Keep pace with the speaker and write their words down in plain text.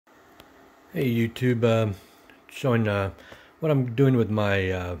Hey YouTube, showing what I'm doing with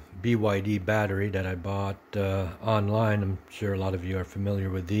my BYD battery that I bought online. I'm sure a lot of you are familiar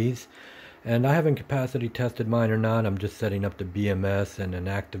with these. And I haven't capacity tested mine or not. I'm just setting up the BMS and an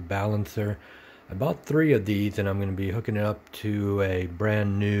active balancer. I bought 3 of these and I'm going to be hooking it up to a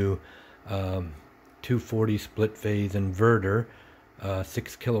brand new 240 split phase inverter,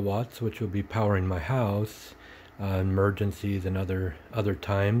 6 kilowatts, which will be powering my house. Emergencies and other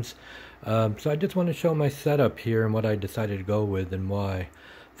times. So I just want to show my setup here and what I decided to go with and why.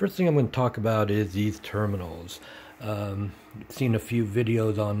 First thing I'm going to talk about is these terminals. Seen a few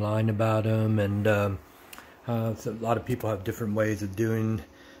videos online about them, and so a lot of people have different ways of doing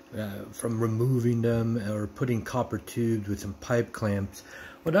from removing them or putting copper tubes with some pipe clamps.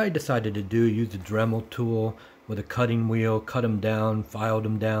 What I decided to do, use a Dremel tool with a cutting wheel, cut them down, filed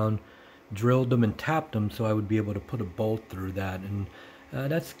them down, drilled them and tapped them so I would be able to put a bolt through that, and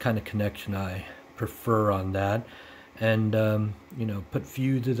that's the kind of connection I prefer on that. And you know, put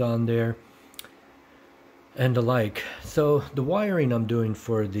fuses on there and the like. So the wiring I'm doing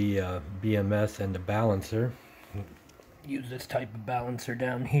for the BMS and the balancer, use this type of balancer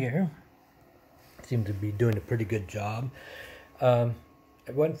down here, seems to be doing a pretty good job. I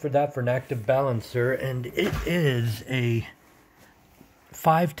went for that for an active balancer, and it is a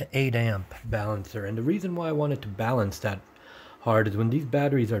 5 to 8 amp balancer. And the reason why I wanted to balance that hard is when these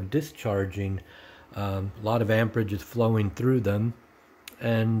batteries are discharging, a lot of amperage is flowing through them,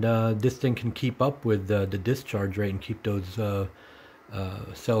 and this thing can keep up with the discharge rate and keep those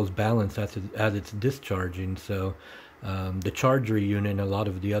cells balanced as it's discharging. So the Chargery unit and a lot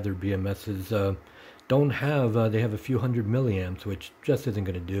of the other BMSs don't have, they have a few hundred milliamps, which just isn't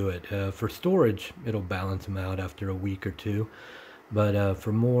going to do it. For storage, it'll balance them out after a week or two. But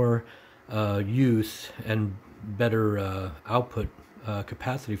for more use and better output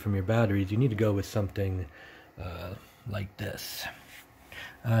capacity from your batteries, you need to go with something like this.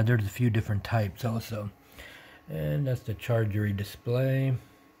 There's a few different types also. And that's the Chargery display.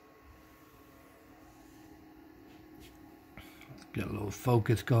 Got a little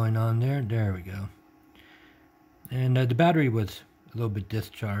focus going on there. There we go. And the battery was a little bit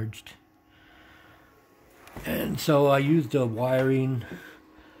discharged. And so I used the wiring,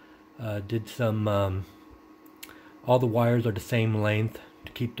 did some, all the wires are the same length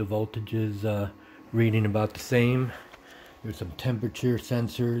to keep the voltages reading about the same. There's some temperature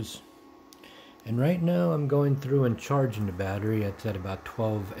sensors. And right now I'm going through and charging the battery. It's at about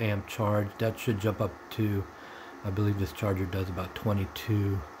 12 amp charge. That should jump up to, I believe this charger does about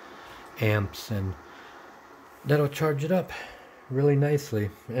 22 amps, and that'll charge it up really nicely.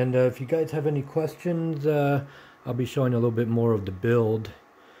 And if you guys have any questions, I'll be showing a little bit more of the build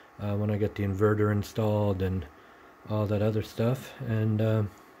when I get the inverter installed and all that other stuff. And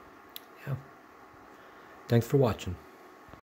yeah, thanks for watching.